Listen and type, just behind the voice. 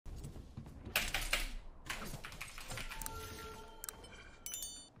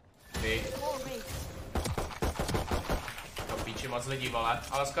piči, moc lidí, vole,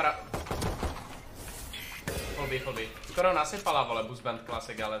 ale skoro... Chlbí. Skoro nasypala, vole, Boostbend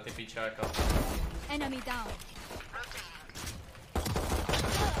klasik, ale ty piče, jako.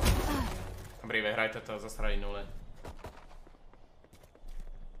 Dobrý, vyhrajte to, zasrají nuly.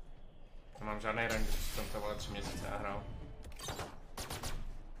 Nemám žádný rank, když jsem to, vole, 3 měsíce nahrál.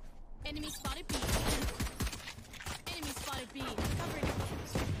 Enemy spotted B. Enemy spotted B. Covering.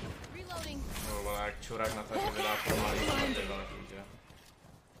 Reloading. No, vole, jak čurák na to, že vydá pro malý spotty, vole, kůže.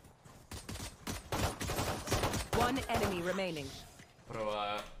 One enemy remaining. Pro,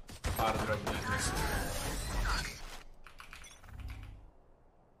 vole, pár drobných městů.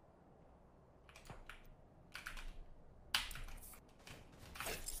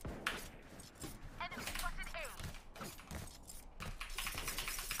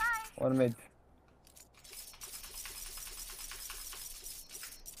 One mid.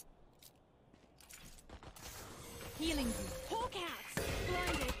 Healing you. Hawk out.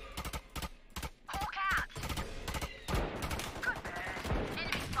 Blinded. Hawk out.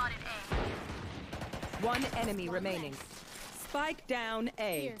 Enemy spotted A. One enemy remaining. Spike down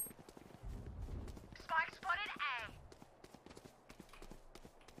A. Here. Spike spotted A.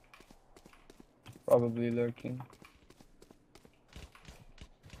 Probably lurking.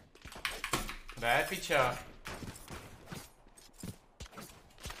 Kde, piča?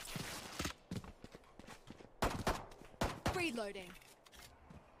 Reloading.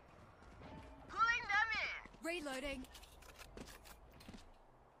 Pulling them in. Reloading.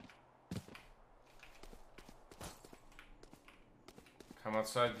 Kamo,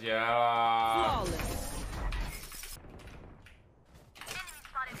 co dělá? Flawless. Enemy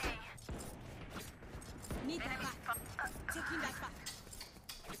spotted A. Need that back. Taking that back.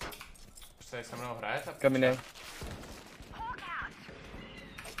 Už tady se mnou hraje ta Coming in. Hawk out.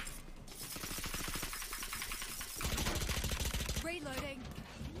 Reloading.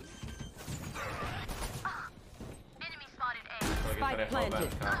 Enemy spotted A. Kolik je tady Spike hlben,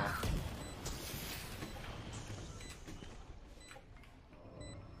 kámo.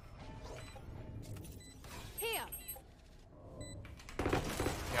 Here.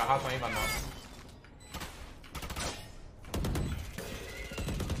 Já hát mají vandal.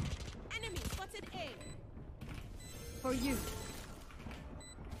 Enemy spotted A. For you.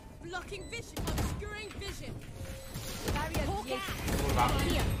 Blocking vision. Obscuring vision. Barrier created. Kurva.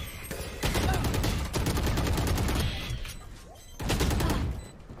 Here.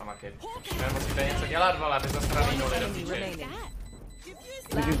 Mama kid. Musíte něco dělat, vole, aby zasraný nuly do Enemy piči. remaining.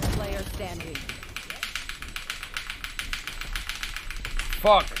 Diffuse. Last player standing.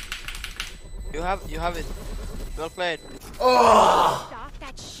 Fuck! You have it. Well played. Start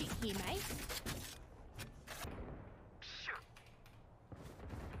that shit here, mate.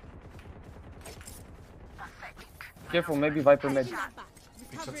 Careful, maybe Viper mid. Taking that back.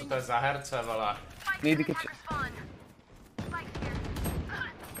 Pičo, co to je za herce, vole? Need the kitchen. Respond. Spike here.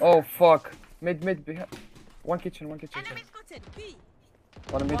 Oh fuck. Mid behind. One kitchen. Enemy spotted B.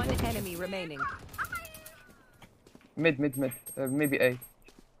 One mid. One enemy remaining. Mid. Maybe A.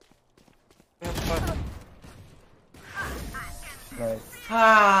 Nice.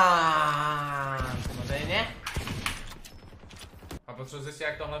 Samozřejmě. A potřebuji zjistit,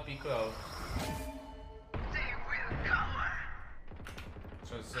 jak tohle píklo.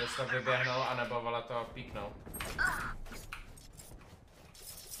 Potřebuji si, jestli to vyběhnou, anebo vole to píknou.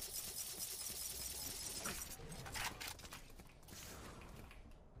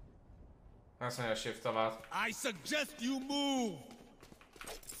 Já jsem měl shiftovat. I suggest you move.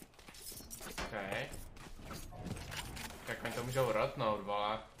 Okay. Tak mi to můžou rotnout,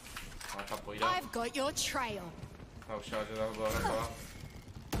 vole. Ale tam půjde. I've got your trail. No už že to bylo hotovo.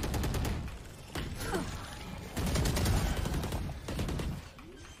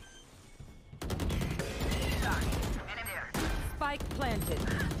 Spike planted.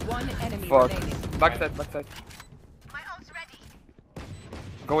 One enemy Fuck. remaining. Backside. My ult's ready.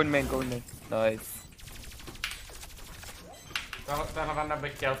 Go in main. Nice. Tenhle Vanda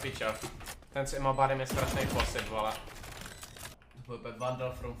bych chtěl, pičo. Ten s Immobadem je strašný posit, vole. To byl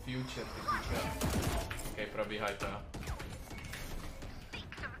Vandal from future, ty pičo. Ok, probíhaj to.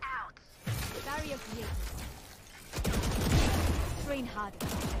 Barrier created. Train harder.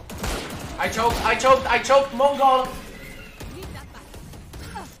 I choked, Mongol! Need that back.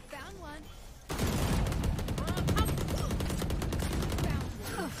 Found one. Found one.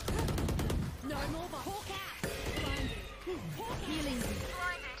 No more but Hawk out. Blinded. Healing you.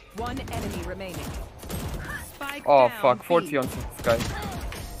 One enemy remaining. Spike Oh down. fuck. B. 40 on Sky.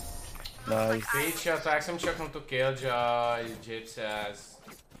 Nice. Pičo, to jak jsem čeknul tu kill, že Gypsy as.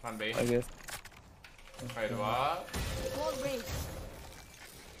 Pan B. I guess. Wait, what? Wall raised.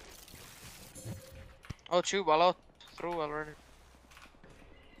 Oh, two ball out through already.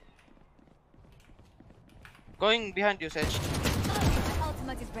 Going behind you, Sage. My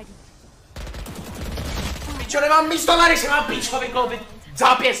ultimate is ready. Pičo, nemám místo, Larry, si mám píčo vykloubit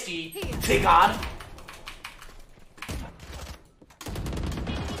zápěstí. Cigán.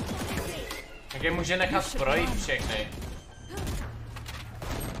 Jak je může nechat projít všechny?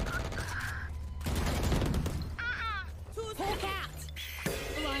 Hawk out.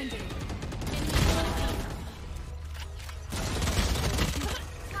 Blinded.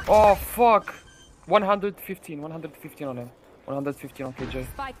 Oh fuck! 115 on him. 115 on KJ.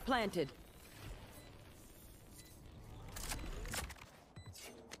 Spike planted.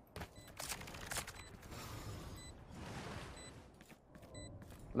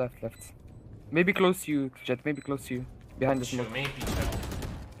 Left. Maybe close to you, Jet. Maybe close to you. Behind the Pičo, smoke. mi píčo.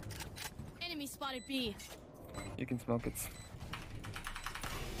 Enemy spotted B. You can smoke it.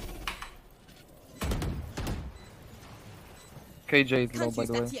 KJ is low, Can't by use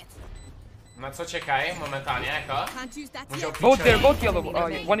the way. that yet. Na co čekají momentálně, jako? Can't use that Můžou yet. Both there, píčo both yellow.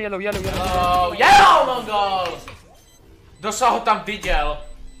 One yellow. Oh, yellow, Mongol! Kdo se ho tam viděl?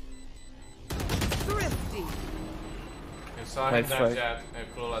 Thrifty. You saw him Nice there, try. Jet. You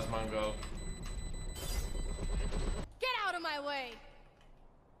clueless Mongol. Get out of my way.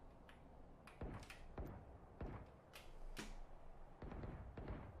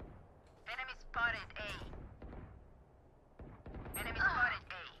 Enemy spotted A. Enemy spotted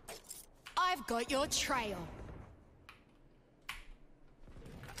A. I've got your trail.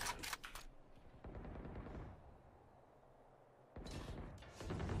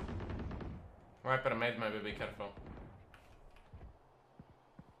 Viper made, maybe be careful.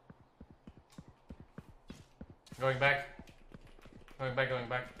 Going back. Going back.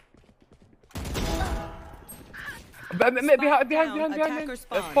 Behind. Attacker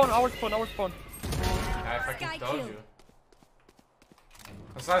spawn. Spawn, our spawn. I fucking Sky told kill. you.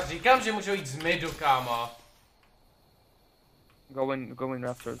 Já říkám, že můžou jít z midu, kámo. Go in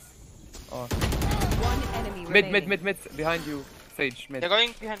rafters. Oh. One enemy remaining. Mid. Behind you. Sage, mid. They're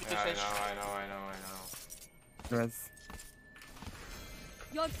going behind you, Yeah, Sage. I know. Res.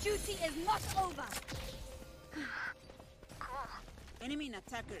 Your duty is not over. Enemy and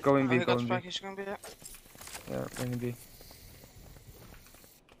attackers. Going Oh, B, he got going B. spike, he's gonna be there. Yeah, going B.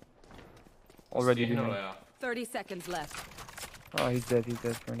 Already Stihnul, behind. jo. 30 seconds left. Oh, he's dead,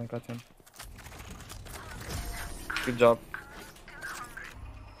 man, I got him. Good job.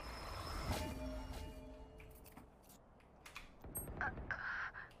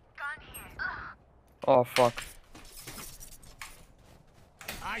 Gun here. Oh, fuck.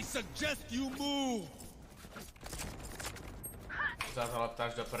 I suggest you move. Zazala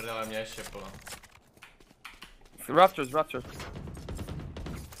ptáš do prdele, mě ještě šeplo. Raptors.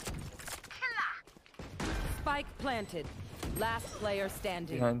 Spike planted. Last player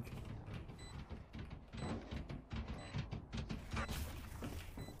standing. Behind.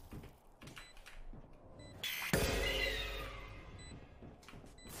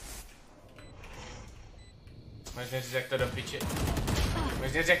 Můžeš říct, jak to do piči...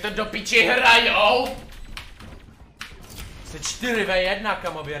 Můžeš říct, jak to do piči hrajou? Jste 4v1,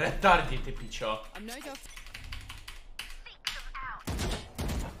 kamově, retardi, ty pičo. I'm no doctor.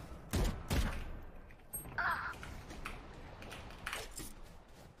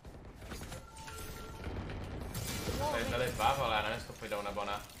 Tady byli dva, ale já nevím, jestli to půjdou nebo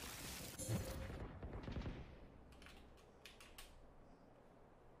ne.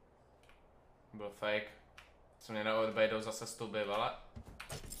 Byl fake. Co mě neodbejdou zase stuby, vole.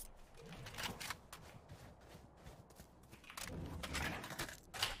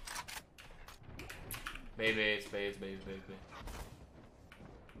 Baby.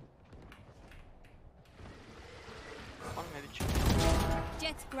 One maybe two.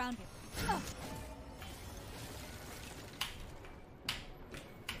 Jet's grounded.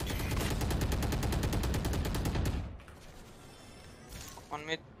 One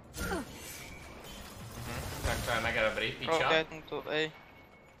mid. Tak to je mega dobrý, Pro píča. get into A.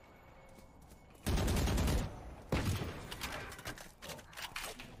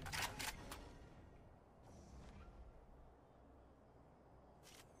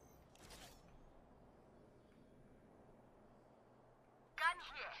 Gun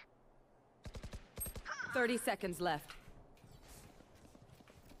here. 30 seconds left.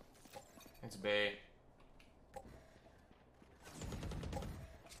 It's B.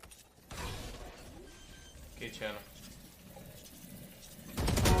 Kitchen.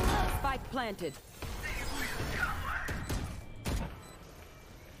 Spike planted.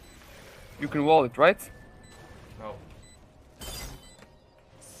 You can wall it, right? No.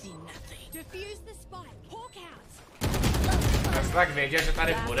 See nothing. Defuse the spike. Hawk out. Já jsem tak věděl, že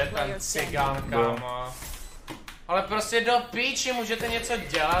tady bude ten cigán, kámo. Ale prostě do píči, můžete něco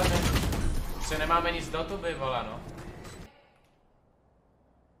dělat, že nemáme nic do tuby, vole, no.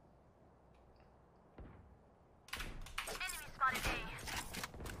 Enemy spotted A.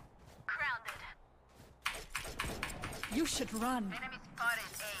 Grounded. You should run. Enemy spotted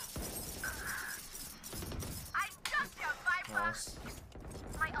A. I ducked your Viper. Nice.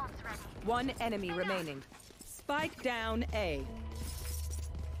 My ult's ready. One enemy remaining. Spike down A.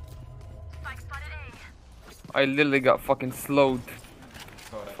 Spike spotted A. I literally got fucking slowed.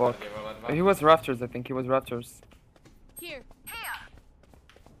 Fuck. He was rafters, I think. He was rafters. Here. Here.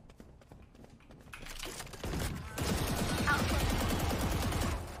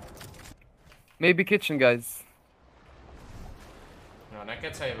 Maybe kitchen, guys. No,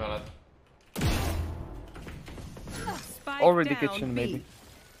 nekecej, vele. Spike Already down kitchen, B. maybe.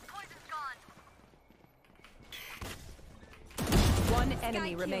 Poison's gone. One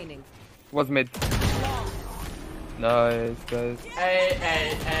enemy remaining. Was mid. Nice, guys. Hey,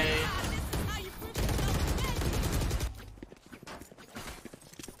 hey, hey.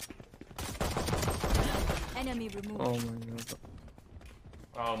 Enemy removed. Oh my god.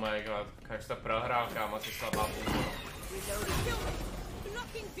 Oh my god, jak jsi to prohrál, kámo, ty slabá půlka.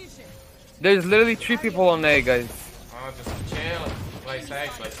 Blocking vision. There's literally 3 people on A, guys. Oh, just chill. Play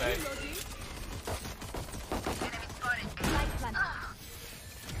safe, play safe. Light planted.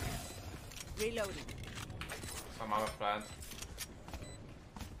 Reloading. Co máme v plant?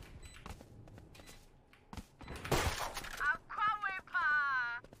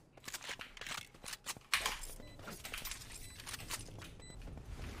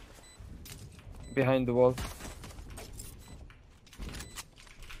 Behind the wall.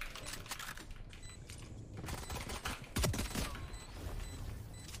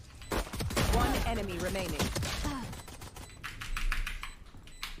 One enemy remaining.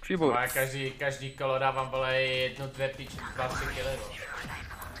 3 No, bullets. každý kolo dávám, vole, 1, 2, 3 killy, no.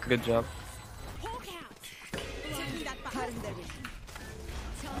 Good job. Hawk out. Taking that back. Time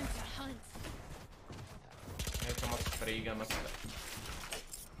to hunt. Je to moc freak a moc...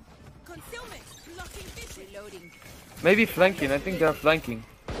 Concealment. Blocking vision. Reloading. Maybe flanking. I think they're flanking.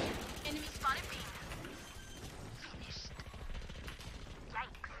 Enemy spotted B. Finished.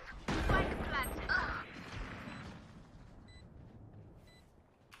 Yikes. Spike planted.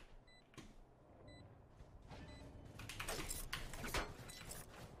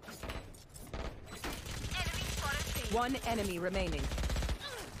 Enemy spotted B. One enemy remaining.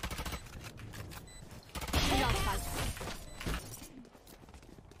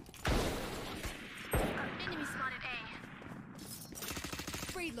 Enemy spotted A.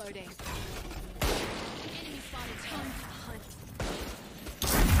 Reloading. Enemy spotted. Time to hunt.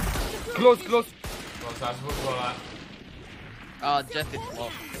 Close, close. No, za zvuk, vole. Jeff is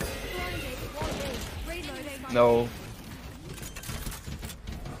low. Reloading. No.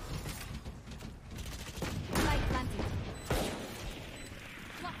 Light planted.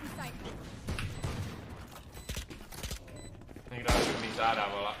 Blocking sight. Někdo neumí záda,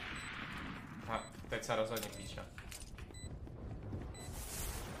 vole. A teď se rozhodně píče.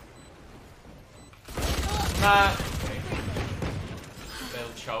 Ne.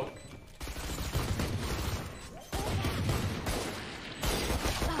 Byl choke.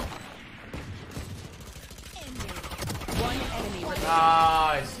 One enemy remaining.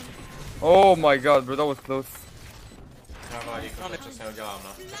 Nice. Oh my god, bro, that was close. Já vole, díky, to přesně udělám,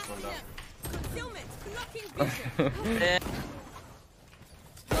 no. Sekunda. Concealment. Blocking vision.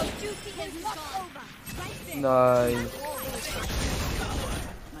 Your duty is not over. Right there. Nice.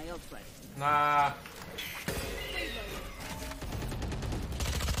 My ult's ready. Nah.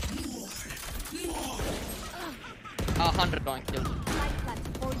 100 on kill. Light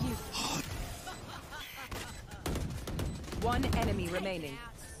planted for you. One enemy remaining.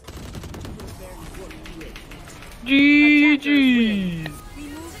 GG's.